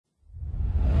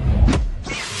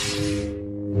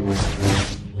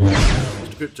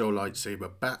Crypto Lightsaber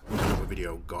back with another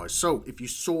video, guys. So if you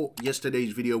saw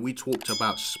yesterday's video, we talked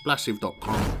about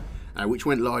Splassive.com, which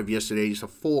went live yesterday. It's a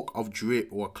fork of Drip,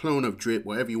 or a clone of Drip,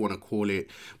 whatever you want to call it,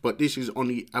 but this is on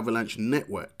the Avalanche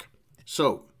network.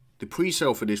 So the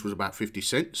pre-sale for this was about 50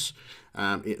 cents.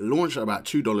 It launched at about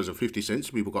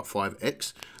 $2.50. People got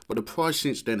 5x, but the price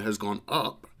since then has gone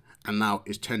up and now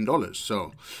it's $10.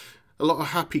 So a lot of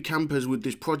happy campers with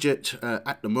this project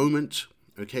at the moment.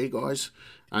 Okay, guys,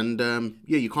 and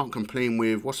yeah, you can't complain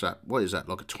with what is that,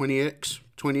 like a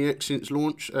 20x since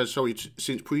launch,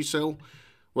 since pre-sale.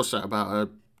 What's that, about a,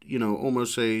 you know,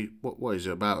 almost a, what is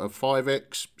it, about a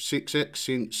 5x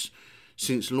 6x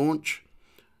since launch.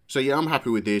 So yeah, I'm happy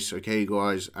with this. Okay,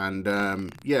 guys,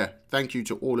 and yeah, thank you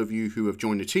to all of you who have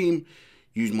joined the team.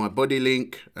 Use my buddy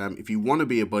link if you want to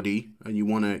be a buddy and you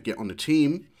want to get on the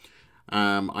team.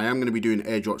 I am going to be doing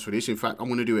airdrops for this. In fact, I'm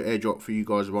going to do an airdrop for you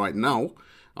guys right now.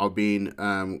 I've been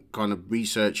kind of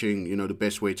researching, you know, the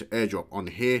best way to airdrop on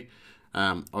here.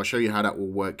 I'll show you how that will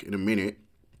work in a minute.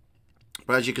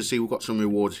 But as you can see, we've got some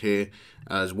rewards here,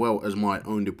 as well as my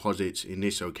own deposits in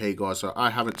this. Okay, guys, so I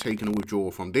haven't taken a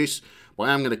withdrawal from this, but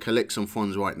I am going to collect some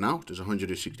funds right now. There's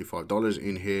 $165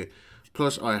 in here,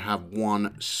 plus I have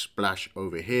one splash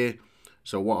over here.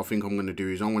 So what I think I'm going to do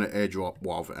is I'm going to airdrop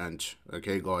what I've earned.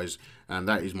 Okay, guys, and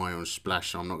that is my own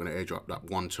splash, so I'm not going to airdrop that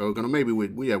one token, or maybe we'll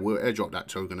airdrop that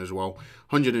token as well.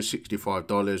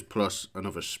 $165 plus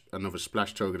another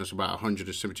splash token. That's about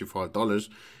 $175.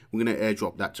 We're going to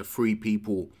airdrop that to 3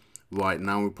 people right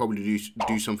now. We'll probably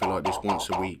do something like this once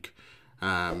a week.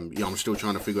 Yeah, I'm still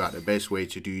trying to figure out the best way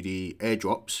to do the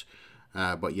airdrops.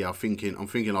 But yeah, I'm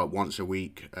thinking like once a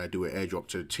week, do an airdrop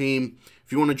to the team.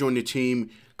 If you want to join the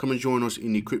team, come and join us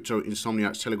in the Crypto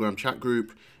Insomniacs Telegram chat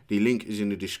group. The link is in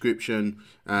the description.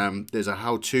 There's a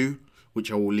how-to,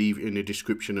 which I will leave in the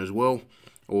description as well,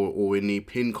 or in the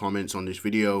pinned comments on this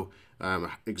video,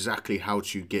 exactly how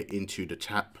to get into the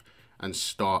tap and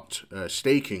start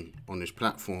staking on this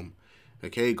platform.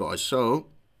 Okay, guys, so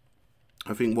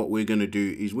I think what we're going to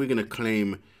do is we're going to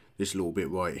claim this little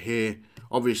bit right here.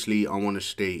 Obviously, I want to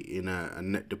stay in a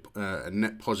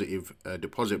net positive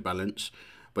deposit balance,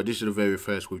 but this is the very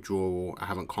first withdrawal. I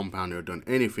haven't compounded or done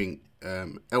anything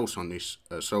else on this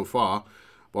so far,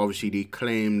 but obviously the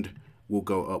claimed will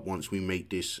go up once we make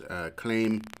this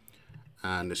claim,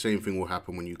 and the same thing will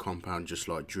happen when you compound, just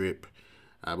like Drip.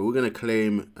 But we're going to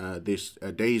claim this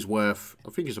a day's worth. I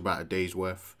think it's about a day's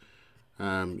worth.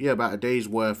 Yeah, about a day's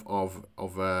worth of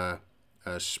what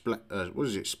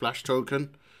is it, splash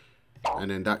token,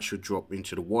 and then that should drop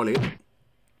into the wallet.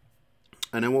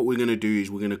 And then what we're going to do is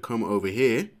we're going to come over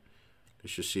here.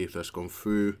 Let's just see if that's gone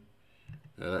through.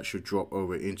 That should drop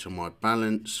over into my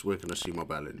balance. Where can I see my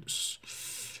balance?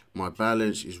 My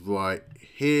balance is right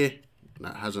here.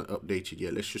 That hasn't updated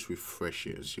yet. Let's just refresh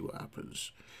it and see what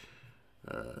happens.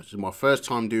 This is my first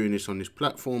time doing this on this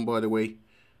platform, by the way.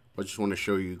 I just want to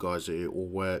show you guys that it all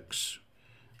works.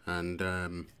 And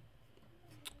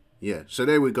yeah, so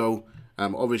there we go.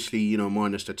 Obviously, you know,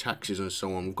 minus the taxes and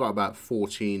so on, we've got about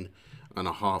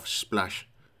 14.5 splash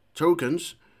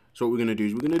tokens. So what we're going to do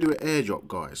is we're going to do an airdrop,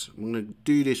 guys. I'm going to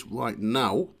do this right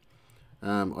now.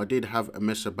 I did have a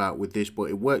mess about with this, but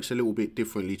it works a little bit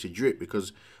differently to Drip,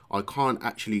 because I can't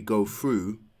actually go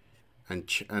through and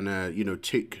you know,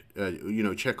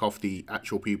 check off the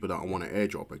actual people that I want to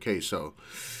airdrop. Okay, so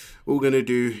what we're going to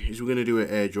do is we're going to do an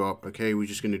airdrop. Okay, we're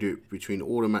just going to do it between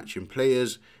all the matching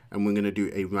players, and we're going to do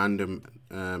a random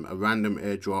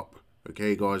airdrop.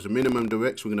 Okay, guys, the minimum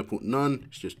directs we're going to put none.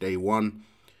 It's just day 1.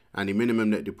 And the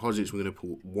minimum net deposits we're going to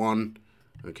put 1.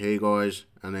 Okay, guys,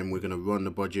 and then we're going to run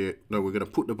the budget. No, we're going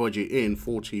to put the budget in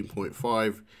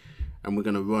 14.5, and we're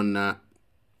going to run that,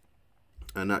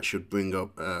 and that should bring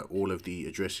up all of the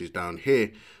addresses down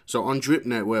here. So on Drip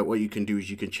Network, what you can do is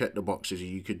you can check the boxes.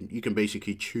 You can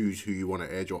basically choose who you want to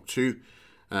airdrop to.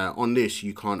 On this,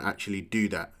 you can't actually do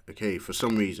that. Okay, for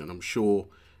some reason, I'm sure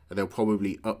they'll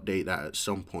probably update that at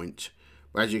some point.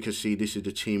 But as you can see, this is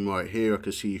the team right here. I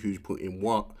can see who's putting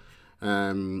what.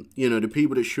 You know, the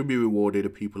people that should be rewarded are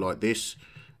people like this,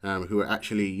 who are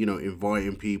actually, you know,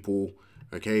 inviting people.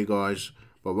 Okay, guys.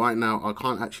 But right now, I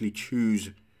can't actually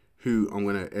choose who I'm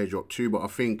going to airdrop to. But I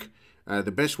think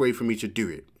the best way for me to do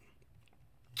it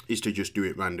is to just do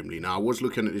it randomly. Now, I was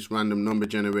looking at this random number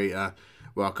generator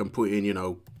where I can put in, you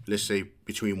know, let's say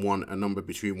a number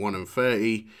between 1 and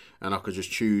 30, and I could just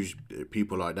choose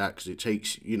people like that, because it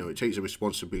takes, you know, it takes a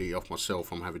responsibility off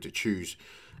myself. I'm having to choose.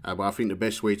 But I think the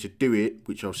best way to do it,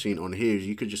 which I've seen on here, is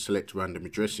you could just select random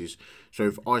addresses. So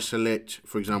if I select,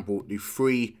 for example, the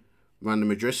 3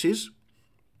 random addresses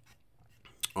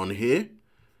on here,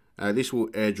 this will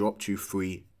airdrop to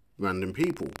 3 random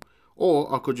people.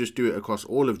 Or I could just do it across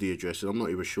all of the addresses. I'm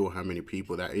not even sure how many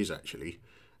people that is actually.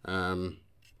 I'm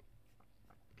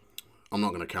not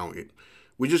going to count it.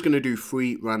 We're just going to do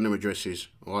 3 random addresses.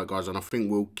 Alright guys, and I think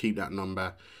we'll keep that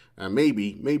number.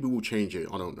 Maybe we'll change it.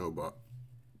 I don't know, but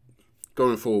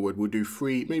going forward, we'll do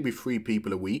maybe 3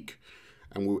 people a week.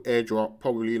 And we'll airdrop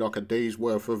probably like a day's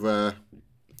worth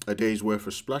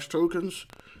of Splash tokens.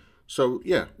 So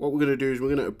yeah, what we're going to do is we're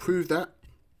going to approve that.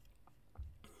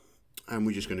 And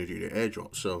we're just going to do the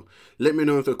airdrop. So let me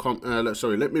know if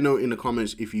let me know in the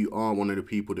comments if you are one of the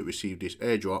people that received this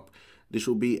airdrop. This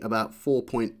will be about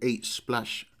 4.8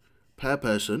 splash per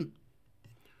person.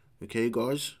 Okay,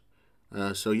 guys.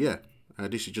 So yeah,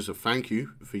 this is just a thank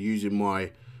you for using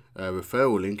my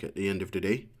referral link at the end of the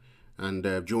day and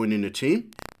joining the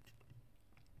team.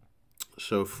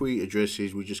 So 3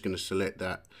 addresses. We're just going to select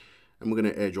that, and we're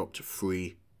going to airdrop to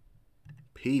 3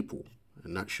 people,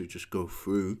 and that should just go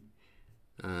through.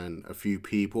 And a few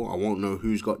people, I won't know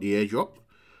who's got the airdrop.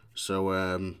 So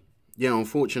yeah,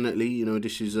 unfortunately, you know,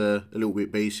 this is a little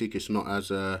bit basic. It's not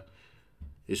as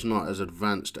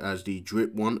advanced as the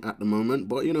drip one at the moment,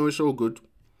 but you know, it's all good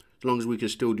as long as we can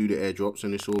still do the airdrops,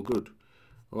 and it's all good.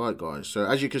 All right guys, so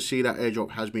as you can see, that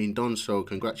airdrop has been done. So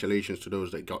congratulations to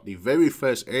those that got the very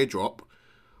first airdrop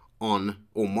on,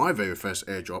 or my very first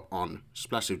airdrop on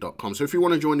Splassive.com. So if you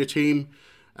want to join the team,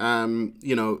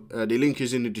 you know, the link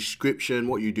is in the description.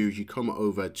 What you do is you come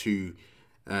over to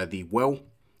the well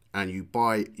and you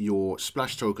buy your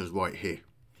splash tokens right here.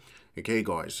 Okay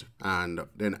guys, and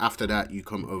then after that you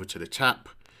come over to the tap,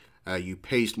 you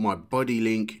paste my buddy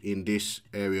link in this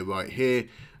area right here,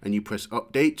 and you press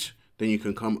update. Then you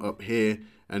can come up here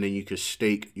and then you can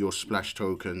stake your splash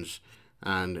tokens,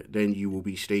 and then you will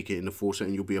be staking in the Force,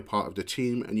 and you'll be a part of the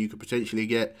team, and you could potentially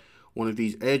get one of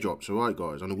these airdrops, alright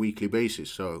guys, on a weekly basis.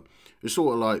 So it's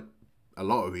sort of like a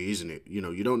lottery, isn't it? You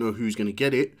know, you don't know who's going to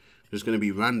get it. It's going to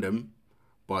be random,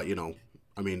 but you know,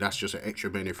 I mean, that's just an extra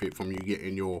benefit from you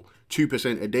getting your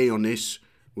 2% a day on this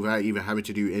without even having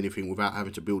to do anything, without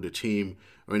having to build a team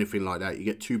or anything like that. You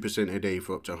get 2% a day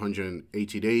for up to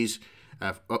 180 days,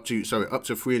 up to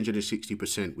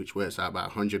 360%, which works out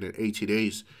about 180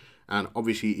 days. And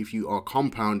obviously, if you are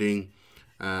compounding,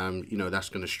 you know, that's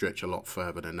going to stretch a lot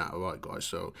further than that. All right, guys.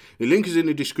 So the link is in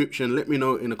the description. Let me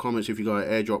know in the comments if you got an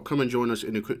airdrop. Come and join us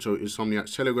in the Crypto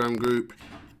Insomniacs Telegram group.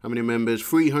 How many members?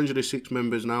 306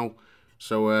 members now.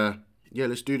 So yeah,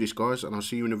 let's do this, guys, and I'll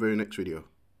see you in the very next video.